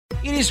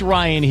It is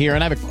Ryan here,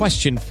 and I have a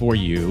question for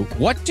you.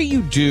 What do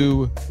you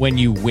do when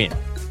you win?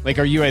 Like,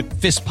 are you a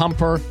fist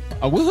pumper,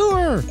 a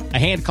woohooer, a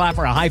hand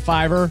clapper, a high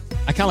fiver?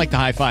 I kind of like the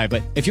high five,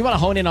 but if you want to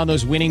hone in on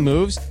those winning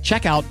moves,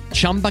 check out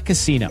Chumba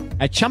Casino.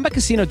 At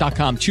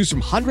ChumbaCasino.com, choose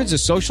from hundreds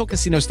of social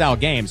casino-style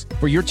games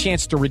for your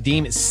chance to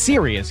redeem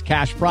serious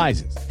cash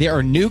prizes. There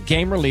are new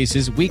game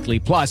releases weekly,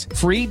 plus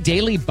free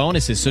daily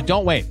bonuses. So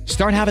don't wait.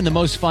 Start having the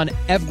most fun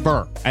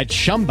ever at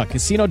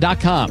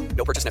ChumbaCasino.com.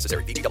 No purchase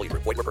necessary. VGW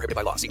Group. Void where prohibited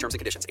by law. See terms and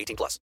conditions.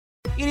 18+.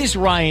 It is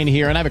Ryan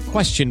here, and I have a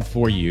question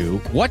for you.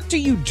 What do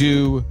you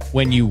do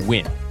when you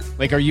win?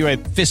 Like, are you a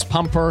fist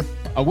pumper,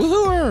 a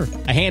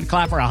woohooer, a hand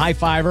clapper, a high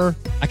fiver?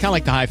 I kind of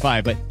like the high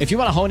five, but if you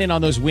want to hone in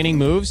on those winning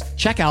moves,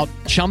 check out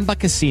Chumba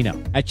Casino.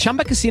 At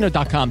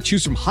ChumbaCasino.com,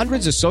 choose from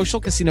hundreds of social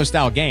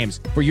casino-style games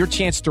for your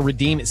chance to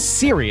redeem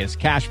serious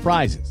cash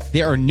prizes.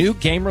 There are new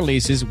game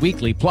releases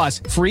weekly, plus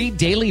free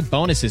daily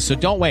bonuses. So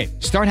don't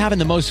wait. Start having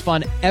the most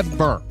fun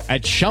ever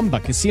at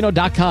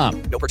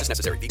ChumbaCasino.com. No purchase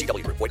necessary.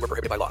 VGW Group. Void where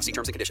prohibited by law. See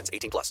terms and conditions.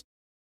 18+.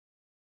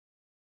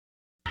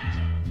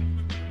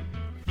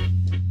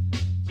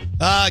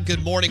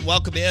 Good morning.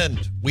 Welcome in.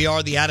 We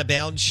are the Out of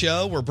Bounds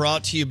Show. We're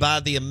brought to you by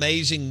the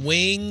amazing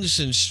wings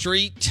and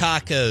street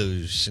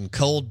tacos and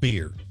cold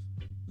beer.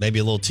 Maybe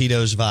a little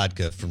Tito's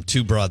vodka from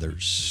Two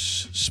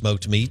Brothers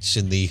Smoked Meats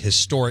in the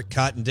historic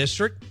Cotton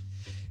District.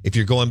 If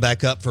you're going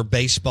back up for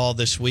baseball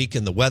this week,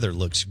 and the weather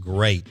looks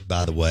great,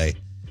 by the way.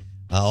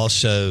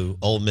 Also,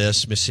 Ole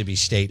Miss, Mississippi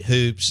State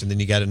hoops, and then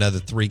you got another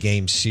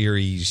 3-game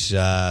series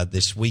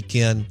this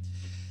weekend.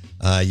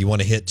 You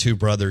want to hit Two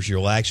Brothers,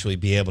 you'll actually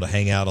be able to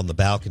hang out on the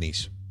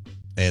balconies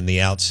and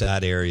the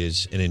outside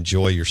areas and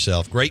enjoy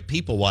yourself. Great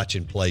people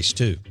watching place,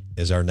 too,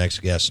 as our next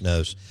guest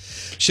knows.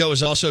 Show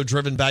is also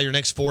driven by your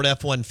next Ford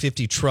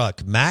F-150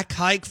 truck, Mack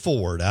Hike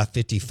Ford,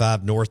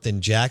 I-55 North in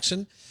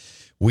Jackson.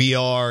 We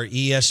are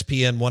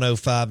ESPN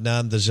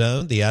 105.9 The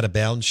Zone, the Out of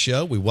Bounds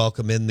Show. We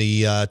welcome in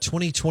the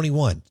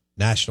 2021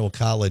 National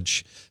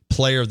College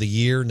Player of the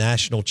Year,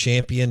 National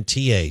Champion,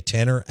 T.A.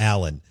 Tanner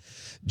Allen,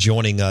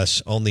 joining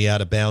us on the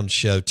Out of Bounds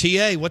Show.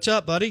 T.A., what's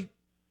up, buddy?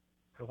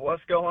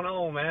 What's going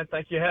on, man?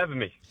 Thank you for having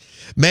me.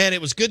 Man,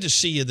 it was good to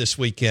see you this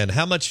weekend.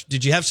 How much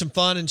did you have some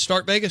fun in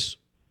Stark Vegas?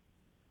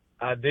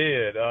 I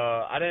did.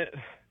 I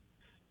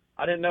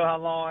didn't know how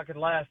long I could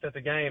last at the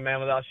game, man,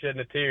 without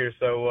shedding a tear.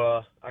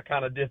 So I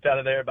kind of dipped out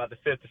of there about the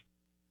 5th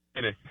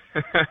inning.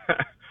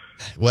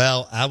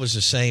 Well, I was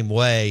the same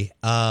way.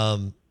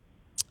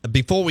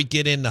 Before we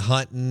get into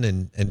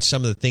hunting and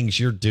some of the things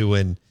you're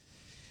doing,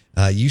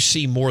 you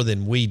see more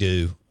than we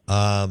do.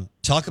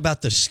 Talk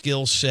about the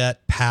skill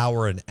set,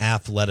 power, and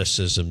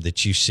athleticism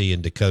that you see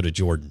in Dakota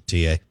Jordan,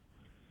 T.A.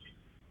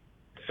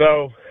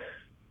 So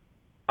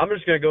I'm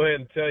just going to go ahead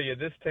and tell you,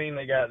 this team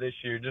they got this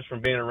year, just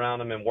from being around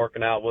them and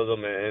working out with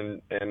them and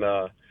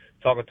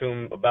talking to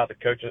them about the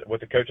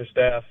coaching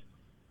staff,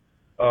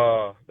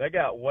 they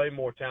got way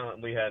more talent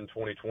than we had in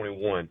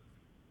 2021.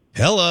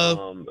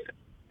 Hello.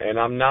 And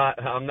I'm not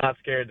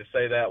scared to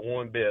say that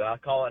one bit. I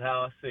call it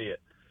how I see it.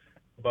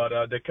 But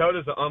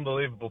Dakota's an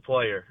unbelievable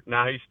player.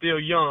 Now, he's still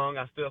young.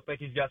 I still think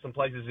he's got some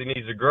places he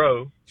needs to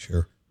grow.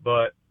 Sure.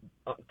 But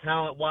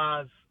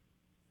talent-wise,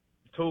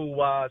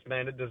 tool-wise,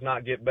 man, it does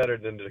not get better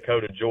than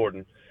Dakota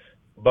Jordan.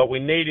 But we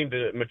need him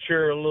to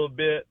mature a little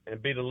bit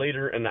and be the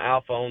leader and the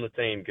alpha on the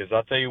team. Because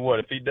I'll tell you what,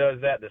 if he does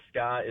that, the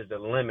sky is the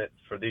limit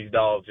for these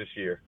dogs this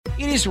year.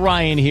 It is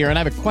Ryan here, and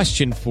I have a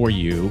question for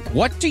you.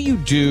 What do you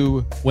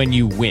do when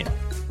you win?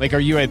 Like, are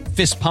you a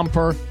fist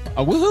pumper,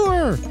 a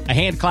woohooer, a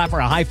hand clapper,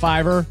 a high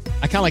fiver?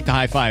 I kind of like the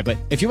high five, but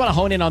if you want to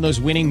hone in on those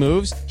winning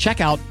moves,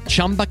 check out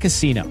Chumba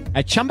Casino.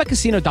 At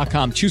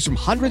ChumbaCasino.com, choose from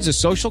hundreds of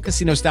social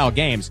casino-style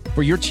games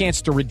for your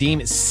chance to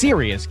redeem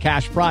serious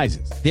cash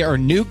prizes. There are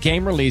new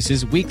game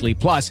releases weekly,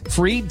 plus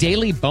free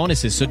daily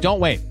bonuses. So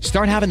don't wait.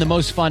 Start having the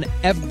most fun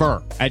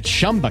ever at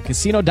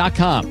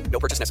ChumbaCasino.com. No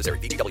purchase necessary.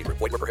 VGW Group.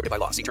 Void where prohibited by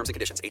law. See terms and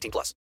conditions.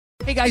 18+.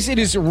 Hey guys, it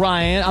is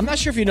Ryan. I'm not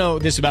sure if you know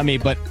this about me,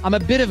 but I'm a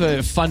bit of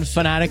a fun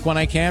fanatic when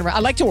I can. I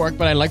like to work,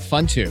 but I like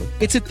fun too.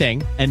 It's a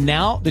thing. And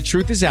now the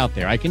truth is out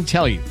there. I can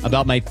tell you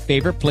about my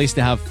favorite place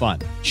to have fun.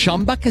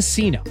 Chumba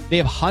Casino. They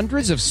have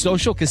hundreds of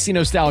social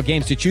casino style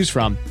games to choose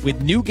from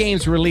with new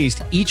games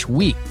released each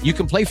week. You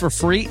can play for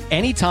free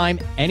anytime,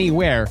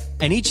 anywhere.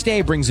 And each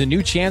day brings a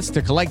new chance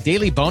to collect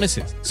daily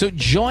bonuses. So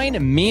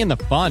join me in the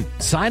fun.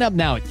 Sign up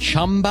now at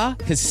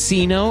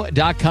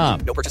ChumbaCasino.com.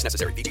 No purchase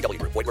necessary. VGW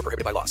Group. Void where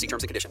prohibited by law. See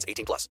terms and conditions.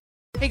 18+.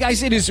 Hey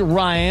guys, it is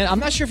Ryan. I'm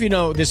not sure if you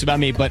know this about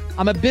me, but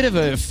I'm a bit of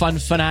a fun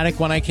fanatic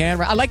when I can.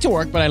 I like to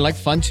work, but I like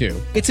fun too.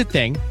 It's a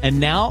thing. And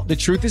now the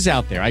truth is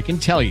out there. I can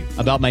tell you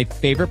about my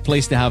favorite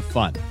place to have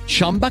fun.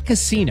 Chumba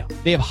Casino.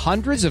 They have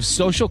hundreds of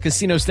social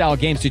casino style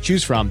games to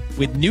choose from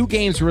with new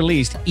games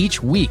released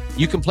each week.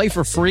 You can play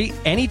for free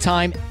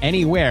anytime,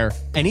 anywhere.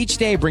 And each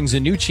day brings a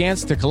new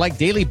chance to collect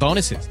daily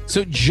bonuses.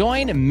 So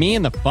join me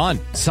in the fun.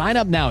 Sign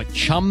up now at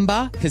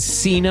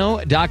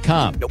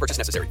ChumbaCasino.com. No purchase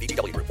necessary.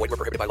 VGW Group. Void where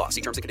prohibited by law.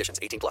 See terms and conditions.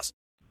 18+.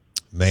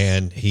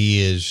 Man,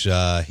 he's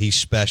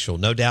special.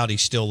 No doubt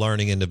he's still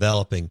learning and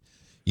developing.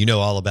 You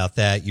know all about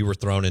that. You were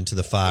thrown into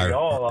the fire. We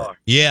all are.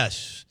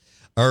 Yes.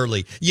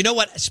 early. You know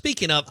what?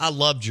 Speaking of, I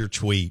loved your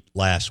tweet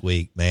last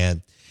week,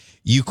 man.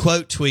 You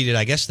quote tweeted,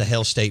 I guess, the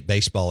Hell State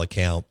baseball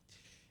account,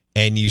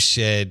 and you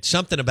said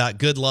something about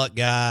good luck,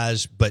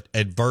 guys, but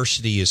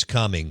adversity is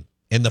coming.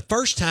 And the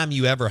first time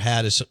we ever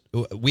had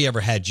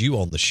you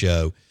on the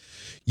show,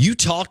 you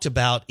talked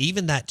about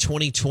even that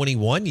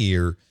 2021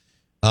 year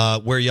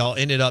where y'all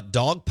ended up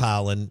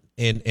dogpiling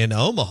in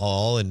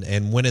Omaha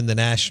and winning the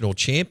national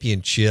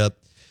championship,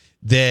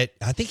 that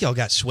I think y'all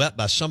got swept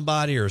by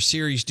somebody or a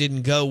series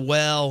didn't go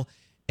well,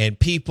 and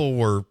people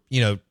were,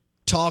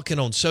 talking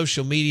on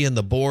social media and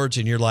the boards,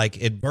 and you're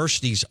like,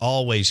 adversity's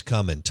always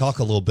coming. Talk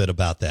a little bit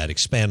about that.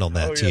 Expand on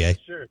that, yeah, TA.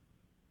 Sure.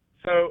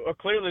 So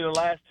clearly the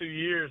last 2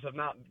 years have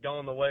not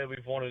gone the way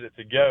we've wanted it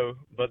to go,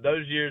 but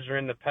those years are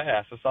in the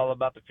past. It's all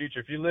about the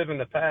future. If you live in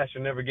the past,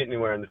 you'll never get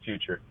anywhere in the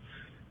future.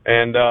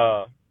 And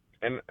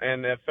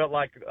it felt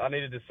like I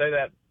needed to say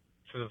that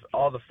to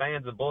all the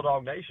fans of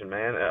Bulldog Nation,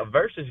 man.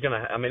 Adversity's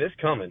it's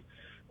coming.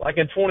 Like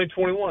in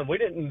 2021, we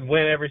didn't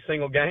win every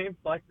single game.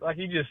 Like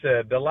you just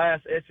said, the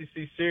last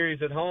SEC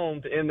series at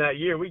home to end that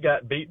year, we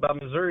got beat by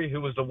Missouri, who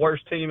was the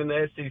worst team in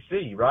the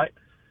SEC, right?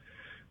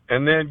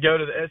 And then go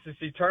to the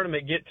SEC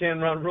tournament, get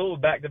 10-run rule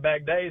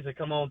back-to-back days to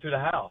come on to the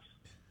house.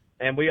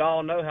 And we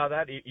all know how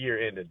that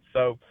year ended.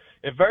 So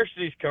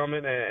adversity's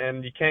coming,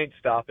 and you can't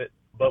stop it.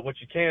 But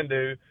what you can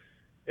do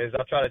is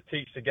I try to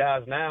teach the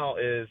guys now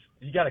is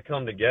you got to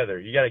come together.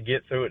 You got to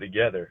get through it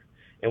together.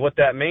 And what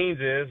that means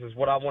is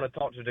what I want to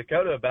talk to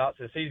Dakota about,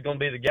 since he's going to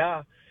be the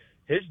guy.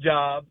 His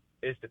job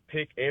is to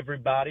pick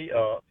everybody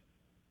up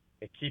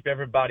and keep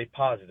everybody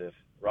positive,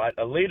 right?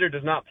 A leader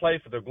does not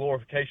play for the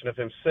glorification of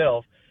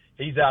himself.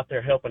 He's out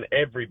there helping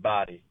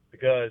everybody,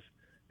 because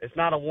it's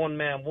not a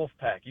one-man wolf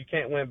pack. You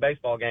can't win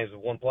baseball games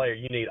with one player.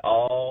 You need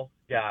all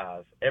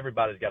guys.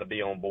 Everybody's got to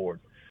be on board.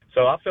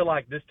 So I feel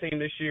like this team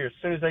this year, as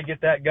soon as they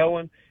get that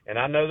going, and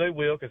I know they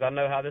will because I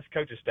know how this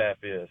coaching staff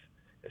is,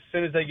 as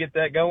soon as they get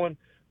that going,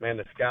 man,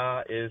 the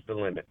sky is the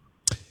limit.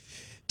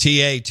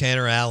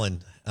 Tanner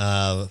Allen,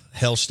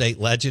 Hell State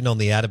legend on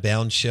the Out of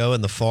Bounds show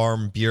and the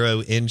Farm Bureau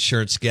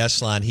Insurance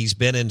guest line. He's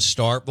been in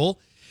Starkville,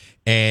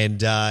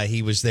 and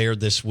he was there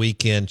this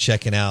weekend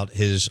checking out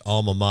his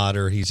alma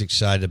mater. He's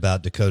excited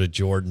about Dakota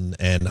Jordan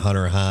and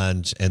Hunter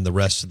Hines and the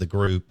rest of the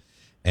group.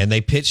 And they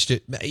pitched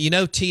it.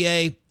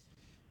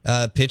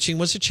 TA, pitching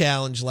was a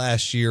challenge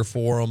last year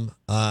for them.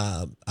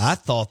 I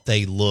thought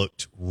they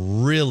looked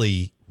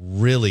really,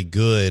 really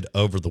good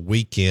over the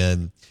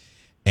weekend.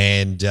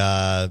 And,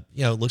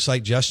 it looks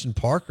like Justin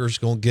Parker's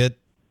going to get,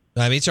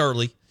 it's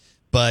early,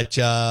 but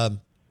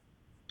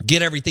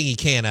get everything he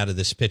can out of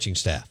this pitching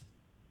staff.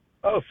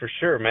 Oh, for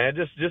sure, man.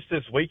 Just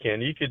this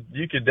weekend, you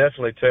could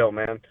definitely tell,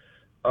 man.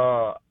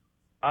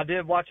 I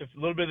did watch a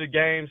little bit of the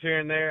games here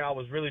and there. I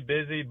was really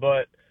busy,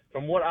 but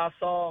from what I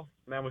saw,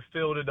 man, we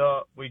filled it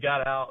up. We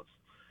got outs.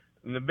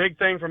 And the big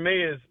thing for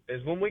me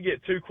is when we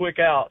get 2 quick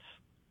outs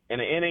in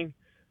an inning,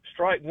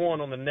 strike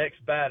one on the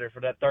next batter for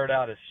that third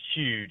out is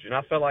huge. And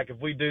I feel like if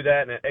we do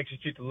that and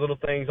execute the little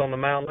things on the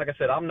mound, like I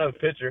said, I'm no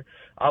pitcher.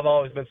 I've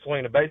always been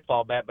swinging a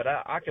baseball bat, but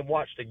I can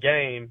watch the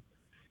game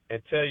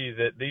and tell you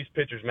that these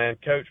pitchers, man,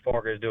 Coach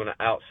Parker is doing an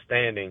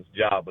outstanding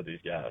job with these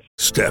guys.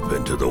 Step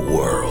into the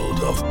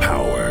world of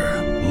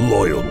power,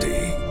 loyalty,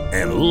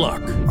 and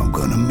luck. I'm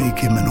going to make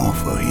him an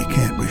offer he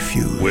can't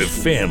refuse. With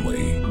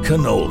family,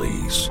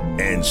 cannolis,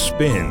 and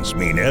spins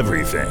mean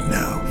everything.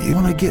 Now, you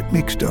want to get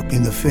mixed up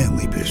in the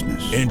family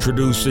business.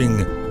 Introducing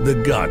The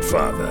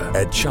Godfather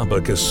at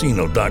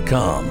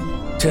ChumbaCasino.com.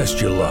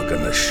 Test your luck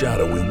in the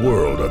shadowy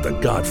world of The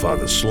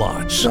Godfather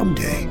slot.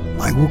 Someday,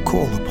 I will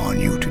call upon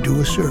you to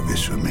do a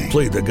service for me.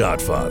 Play The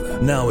Godfather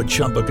now at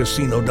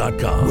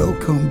ChumbaCasino.com.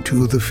 Welcome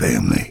to the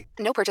family.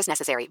 No purchase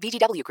necessary.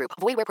 VGW Group.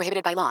 Void where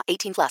prohibited by law.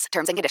 18+.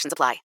 Terms and conditions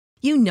apply.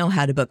 You know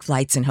how to book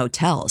flights and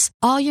hotels.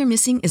 All you're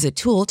missing is a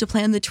tool to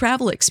plan the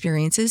travel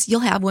experiences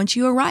you'll have once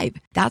you arrive.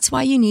 That's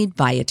why you need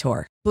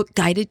Viator. Book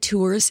guided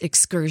tours,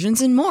 excursions,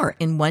 and more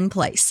in one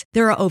place.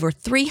 There are over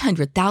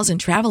 300,000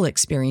 travel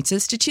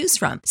experiences to choose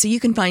from, so you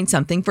can find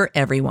something for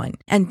everyone.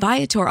 And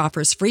Viator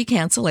offers free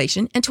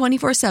cancellation and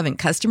 24/7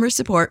 customer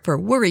support for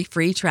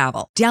worry-free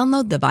travel.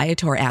 Download the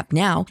Viator app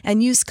now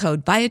and use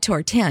code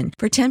Viator10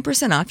 for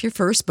 10% off your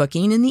first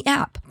booking in the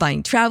app.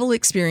 Find travel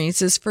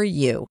experiences for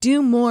you.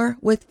 Do more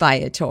with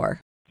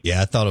Viator.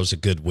 Yeah, I thought it was a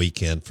good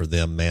weekend for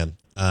them, man.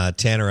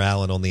 Tanner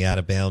Allen on the Out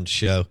of Bounds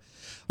show.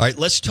 All right,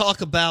 let's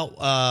talk about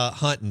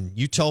hunting.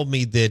 You told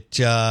me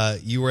that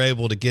you were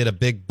able to get a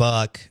big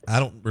buck. I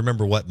don't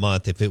remember what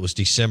month, if it was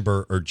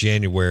December or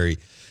January.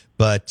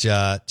 But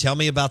tell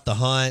me about the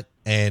hunt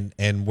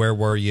and where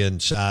were you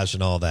in size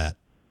and all that.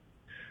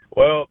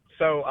 Well,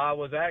 so I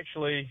was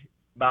actually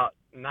about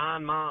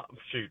 9 miles,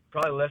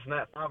 probably less than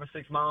that, 5 or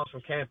 6 miles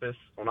from campus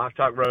on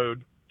Octok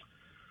Road.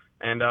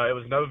 And it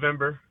was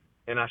November,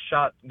 and I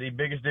shot the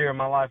biggest deer in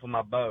my life with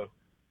my bow.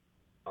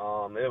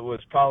 It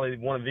was probably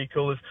one of the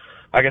coolest.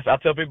 I guess I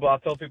tell people all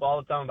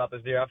the time about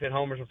this deer. I've hit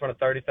homers in front of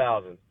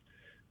 30,000.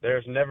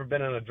 There's never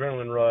been an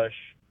adrenaline rush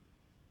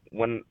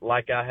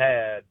like I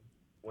had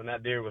when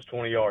that deer was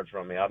 20 yards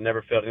from me. I've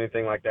never felt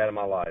anything like that in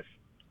my life.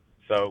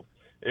 So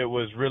It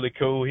was really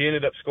cool. He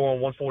ended up scoring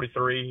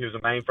 143. He was a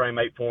mainframe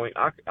 8-point.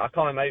 I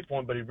call him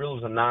 8-point, but he really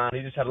was a 9.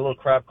 He just had a little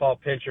crab claw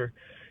pincher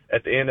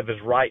at the end of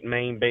his right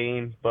main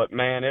beam. But,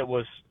 man, it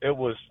was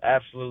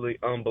absolutely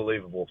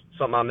unbelievable.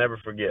 Something I'll never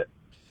forget.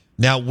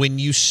 Now, when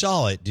you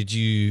saw it, did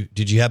you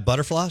have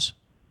butterflies?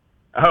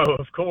 Oh,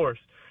 of course.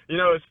 You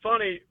know, it's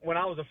funny. When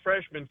I was a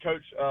freshman,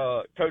 Coach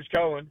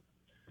Cohen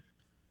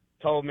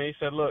told me, he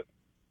said, look,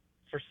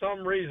 for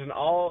some reason,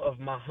 all of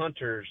my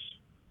hunters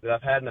that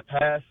I've had in the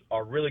past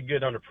are really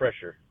good under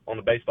pressure on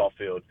the baseball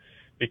field,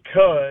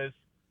 because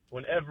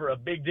whenever a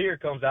big deer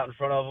comes out in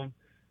front of them,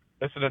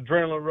 it's an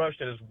adrenaline rush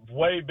that is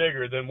way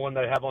bigger than one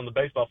they have on the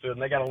baseball field,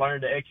 and they got to learn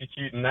to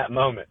execute in that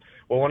moment.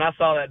 Well, when I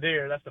saw that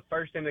deer, that's the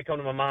first thing that come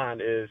to my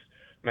mind is,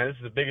 man, this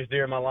is the biggest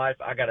deer in my life.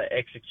 I got to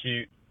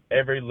execute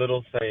every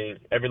little thing,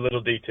 every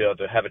little detail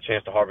to have a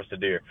chance to harvest a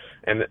deer.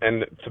 And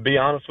to be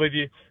honest with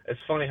you, it's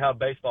funny how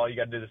baseball, you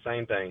got to do the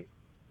same thing.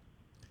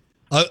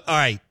 All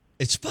right.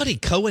 It's funny.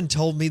 Cohen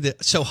told me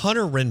that. So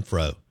Hunter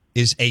Renfroe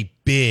is a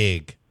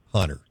big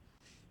hunter.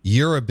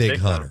 You're a big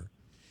hunter.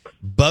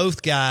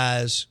 Both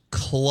guys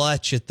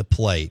clutch at the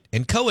plate.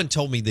 And Cohen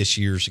told me this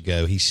years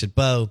ago. He said,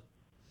 Bo,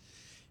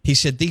 he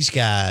said, these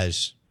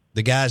guys,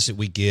 the guys that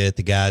we get,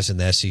 the guys in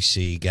the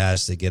SEC,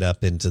 guys that get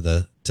up into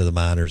the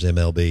minors,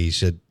 MLB, he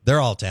said, they're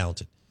all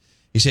talented.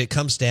 He said, it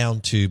comes down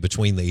to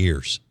between the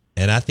ears.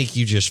 And I think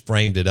you just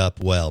framed it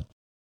up well.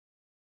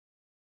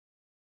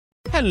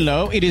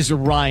 Hello, it is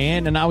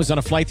Ryan, and I was on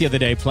a flight the other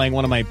day playing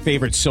one of my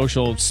favorite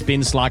social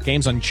spin slot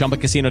games on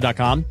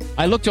ChumbaCasino.com.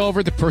 I looked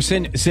over at the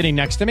person sitting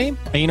next to me,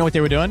 and you know what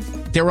they were doing?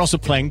 They were also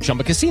playing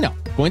Chumba Casino.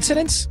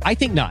 Coincidence? I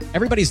think not.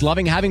 Everybody's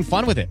loving having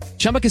fun with it.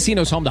 Chumba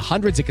Casino is home to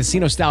hundreds of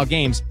casino-style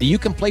games that you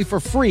can play for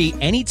free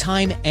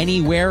anytime,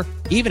 anywhere,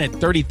 even at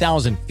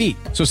 30,000 feet.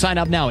 So sign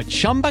up now at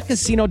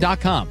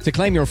ChumbaCasino.com to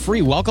claim your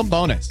free welcome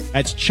bonus.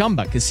 That's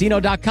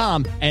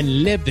ChumbaCasino.com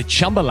and live the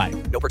Chumba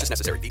life. No purchase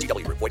necessary.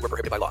 VGW. Void were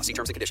prohibited by law. See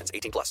terms and conditions.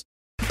 18+.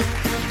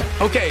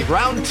 Okay,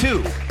 round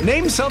two.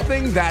 Name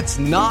something that's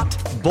not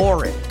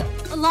boring.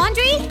 A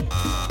laundry?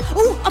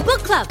 Ooh, a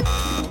book club.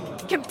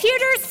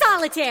 Computer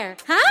solitaire,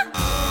 huh?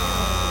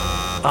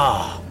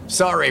 Ah,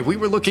 sorry, we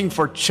were looking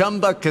for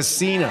Chumba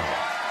Casino.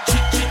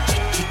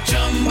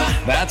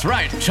 That's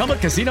right,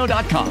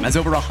 ChumbaCasino.com has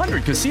over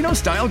 100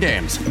 casino-style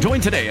games.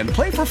 Join today and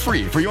play for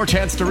free for your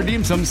chance to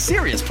redeem some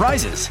serious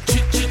prizes.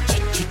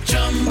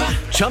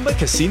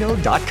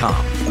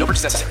 ChumbaCasino.com. No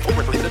purchase necessary. Void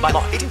were prohibited by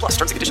law. 18+. Terms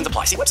and conditions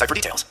apply. See website for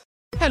details.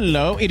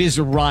 Hello, it is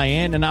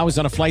Ryan, and I was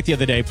on a flight the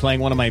other day playing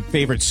one of my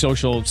favorite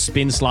social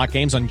spin slot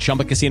games on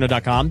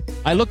ChumbaCasino.com.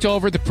 I looked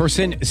over at the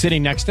person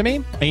sitting next to me,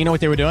 and you know what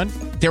they were doing?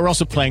 They were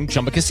also playing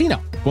Chumba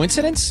Casino.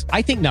 Coincidence?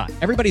 I think not.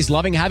 Everybody's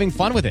loving having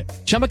fun with it.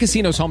 Chumba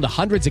Casino is home to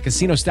hundreds of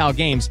casino-style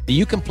games that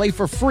you can play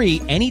for free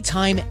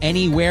anytime,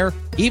 anywhere,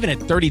 even at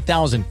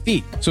 30,000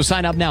 feet. So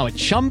sign up now at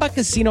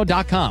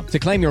ChumbaCasino.com to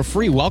claim your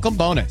free welcome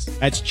bonus.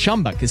 That's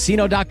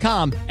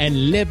ChumbaCasino.com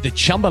and live the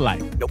Chumba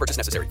life. No purchase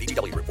necessary.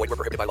 VGW. Void were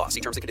prohibited by law.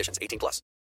 See terms and conditions. 18+.